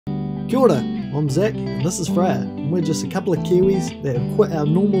Kia ora, I'm Zach and this is Freya, and we're just a couple of Kiwis that have quit our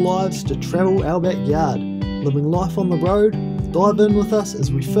normal lives to travel our backyard, living life on the road. Dive in with us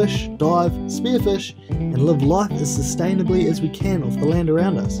as we fish, dive, spearfish, and live life as sustainably as we can off the land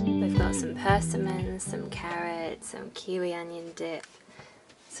around us. We've got some persimmons, some carrots, some kiwi onion dip,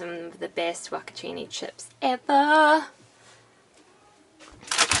 some of the best wakachini chips ever.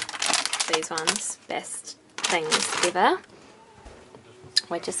 These ones, best things ever.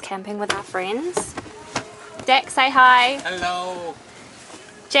 We're just camping with our friends. Dak, say hi. Hello.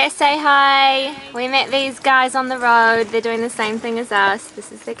 Jess, say hi. We met these guys on the road. They're doing the same thing as us.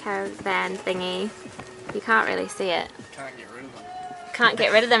 This is the caravan thingy. You can't really see it. Can't get rid of them. Can't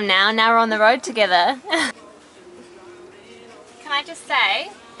get rid of them now. Now we're on the road together. Can I just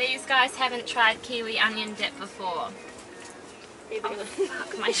say, these guys haven't tried kiwi onion dip before. Oh,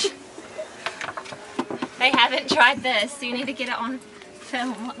 fuck my They haven't tried this, so you need to get it on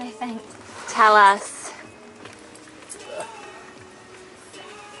film what they think. Tell us.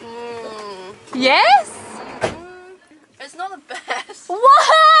 Yes? It's not the best.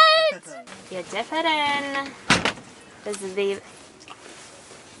 What? You dip it in. This is the...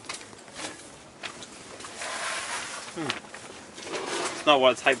 It's not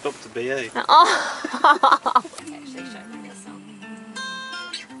what it's hyped up to be, eh? Oh. Actually, show me this song.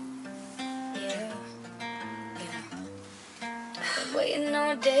 Waiting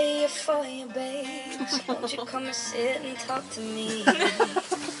all day for you, babe. Won't you come and sit and talk to me?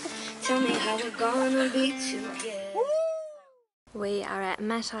 Tell me how we're gonna be together. We are at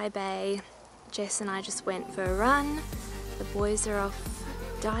Matai Bay. Jess and I just went for a run. The boys are off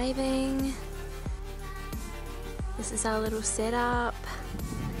diving. This is our little setup.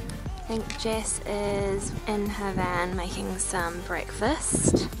 I think Jess is in her van making some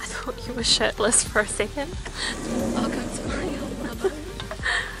breakfast. I thought you were shirtless for a second. Oh, God, sorry.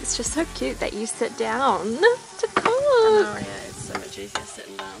 It's just so cute that you sit down to cook. Oh, yeah, it's so much easier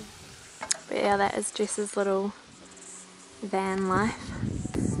sitting down. But yeah, that is Jess's little van life.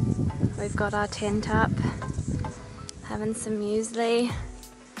 We've got our tent up, having some muesli.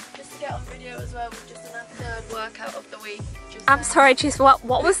 Just to get on video as well, we've just done our third workout of the week. I'm sorry, Jess, what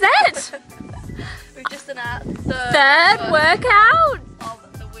was that? We've just done our Third workout?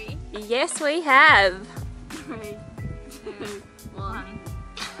 of the week. Yes, we have. 3, 2, 1.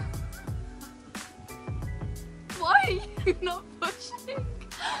 Why are you not pushing?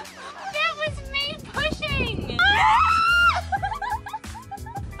 That was me pushing!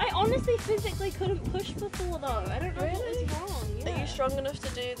 I honestly physically couldn't push before though. I don't know what was wrong. Yeah. Are you strong enough to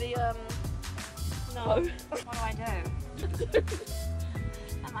do the No. What do I do?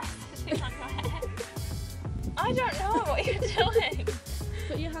 Am I sitting on your head? I don't know what you're doing.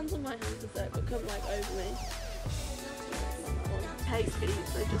 Put your hands on my hands a sec, but come like over me. Hey Steve,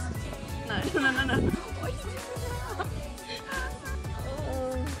 so just... No. What are you doing now?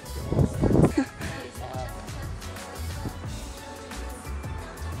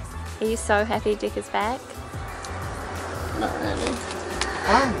 Are you so happy Dick is back? Not really.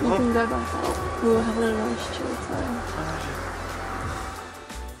 You can go back out. We'll have a little lunch chill time.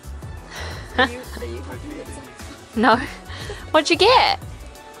 Are you happy with No. What'd you get?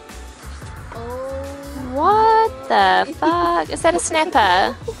 Oh. What the fuck? Is that a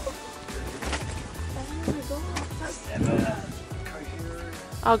snapper?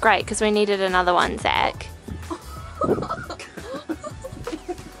 Oh great, because we needed another one, Zach.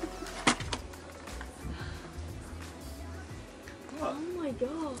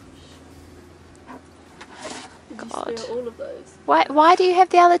 God. All of those. Why do you have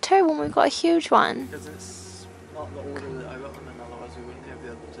the other two when we've got a huge one? Because it's not the order that I got them in, otherwise we wouldn't have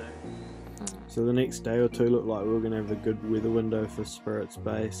the other two. So the next day or two looked like we were going to have a good weather window for Spirits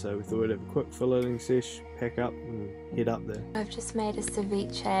Bay, so we thought we'd have a quick filleting sesh, pack up and head up there. I've just made a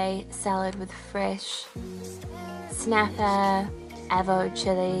ceviche salad with fresh snapper, avo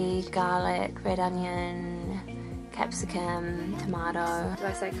chili, garlic, red onion, capsicum, tomato. Did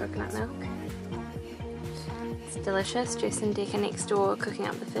I say coconut milk? It's delicious. Jess and Dick are next door cooking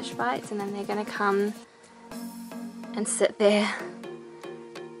up the fish bites, and then they're going to come and sit there.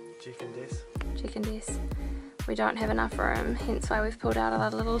 Chicken des. We don't have enough room, hence why we've pulled out our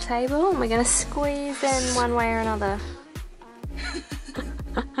little table, and we're going to squeeze in one way or another.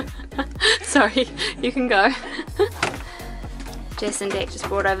 Sorry, you can go. Jess and Dick just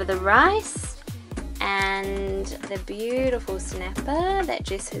brought over the rice and the beautiful snapper that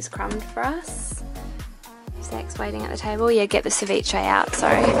Jess has crumbed for us. Zach's waiting at the table. Yeah, get the ceviche out,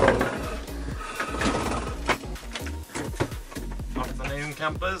 sorry. Afternoon,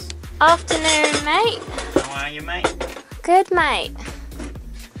 campers. Afternoon, mate. How are you, mate? Good, mate.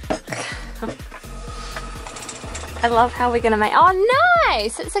 I love how we're gonna make. Oh,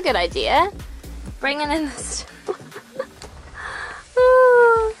 nice! It's a good idea. Bringing in the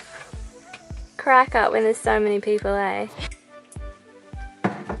Ooh. Crack up when there's so many people, eh?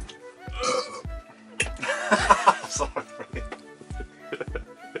 Sorry.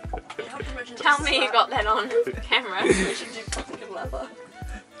 Tell me you got that on camera.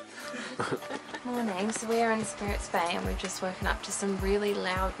 Morning, so we're in Spirits Bay and we've just woken up to some really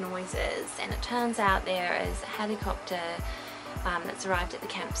loud noises, and it turns out there is a helicopter that's arrived at the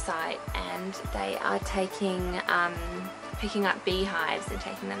campsite, and they are picking up beehives and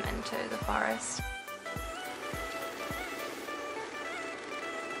taking them into the forest.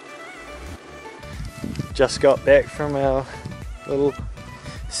 Just got back from our little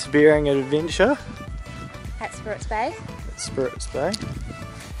spearing adventure At Spirits Bay. at Spirits Bay.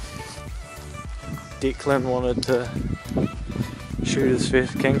 Declan wanted to shoot his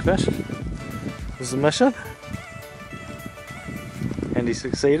first kingfish. It was the mission, and he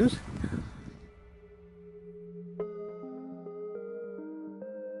succeeded.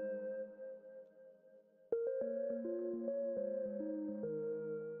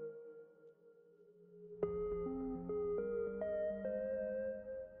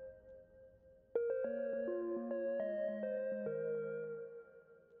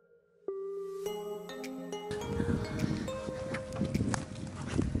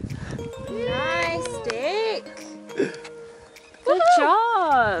 Nice, Dick. Good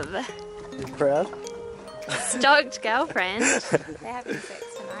job. You proud? Stoked girlfriend. They're having sex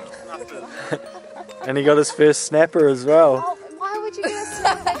tonight. And he got his first snapper as well. Oh, why would you get a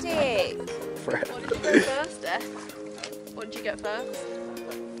snapper, Dick? Proud. What did you go first, Steph? What did you get first?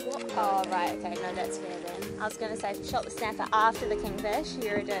 What? Oh, right, okay, no, that's fair then. I was going to say, if you shot the snapper after the kingfish,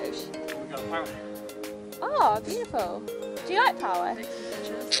 you're a douche. Oh, beautiful. Do you like power?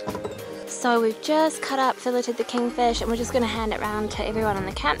 So we've just cut up, filleted the kingfish, and we're just going to hand it round to everyone on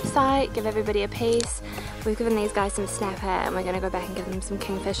the campsite, give everybody a piece. We've given these guys some snapper, and we're going to go back and give them some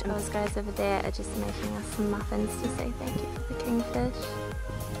kingfish. And those guys over there are just making us some muffins to say thank you for the kingfish.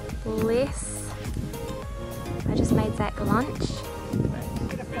 Bless. I just made Zach lunch.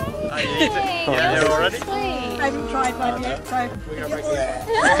 Hey, Yeah, already? sweet. I haven't tried one yet, so We're gonna break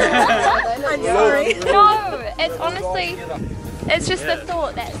that. I'm sorry. No, it's honestly, it's just the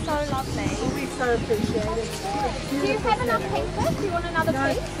thought that's so lovely. We so appreciate it. Do you have enough kingfish? Do you want another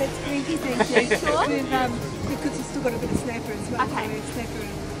No, piece? that's plenty, thank you. Sure? Because we've still got a bit of snapper as well. Okay. So snapper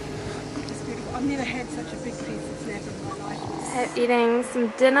is just beautiful. I've never had such a big piece of snapper in my life. Eating some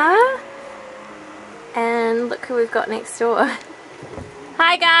dinner, and look who we've got next door.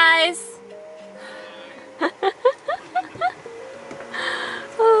 Hi guys!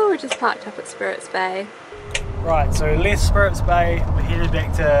 Oh, we're just parked up at Spirits Bay. Right, so we left Spirits Bay, we headed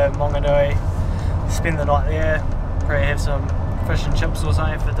back to Monganui, spend the night there, probably have some fish and chips or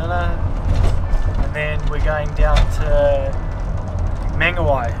something for dinner, and then we're going down to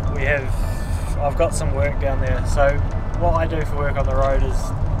Mangawai. I've got some work down there, so what I do for work on the road is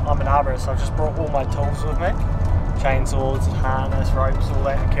I'm an arborist, so I've just brought all my tools with me, chainsaws, harness, ropes, all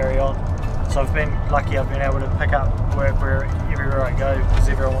that to carry on. So I've been lucky, I've been able to pick up work everywhere I go, because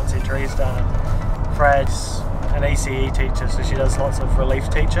everyone wants their trees done. Frad's an ECE teacher, so she does lots of relief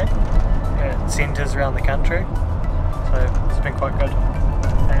teaching at centres around the country, so it's been quite good.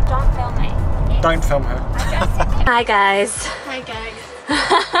 And Don't film me. don't film her. Hi guys. Hi guys.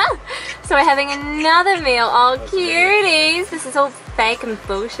 So we're having another meal. Oh cuties. This is all fake and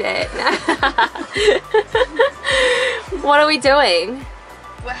bullshit. What are we doing?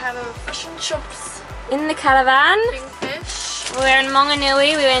 We're having fish and chips, In the caravan. kingfish. We're in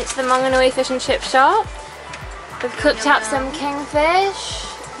Monganui. We went to the Monganui fish and chip shop. We've cooked up some kingfish.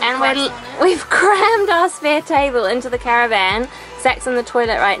 And we've crammed our spare table into the caravan. Zach's in the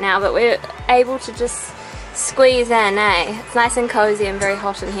toilet right now, but we're able to just squeeze in, eh? It's nice and cozy and very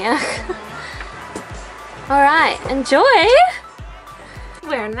hot in here. Alright, enjoy!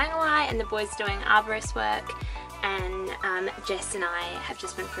 We're in Mangawai and the boys doing arborist work, and Jess and I have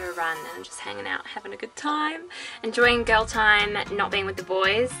just been for a run and just hanging out, having a good time, enjoying girl time, not being with the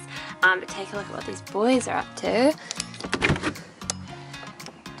boys, but take a look at what these boys are up to.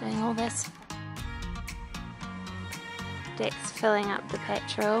 Doing all this. Deck's filling up the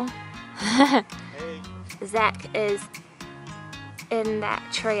petrol. Zach is in that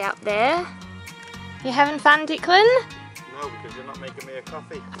tree up there. You having fun, Declan? No, because you're not making me a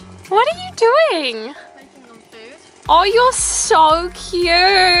coffee. What are you doing? Making them food. Oh, you're so cute.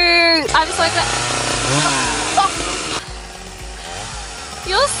 I'm so glad.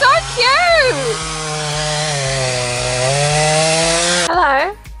 You're so cute.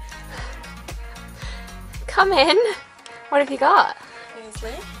 Hello. Come in. What have you got?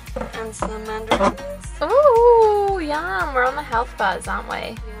 Obviously. And some mandarin. Ooh, yum. We're on the health buzz, aren't we?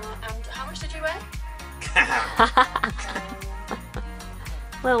 Yeah, and how much did you weigh?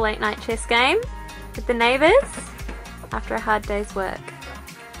 Little late night chess game with the neighbours after a hard day's work.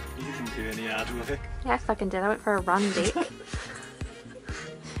 You didn't do any hard work. Yeah, I fucking did. I went for a run, dick.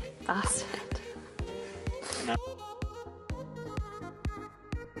 Bastard. No.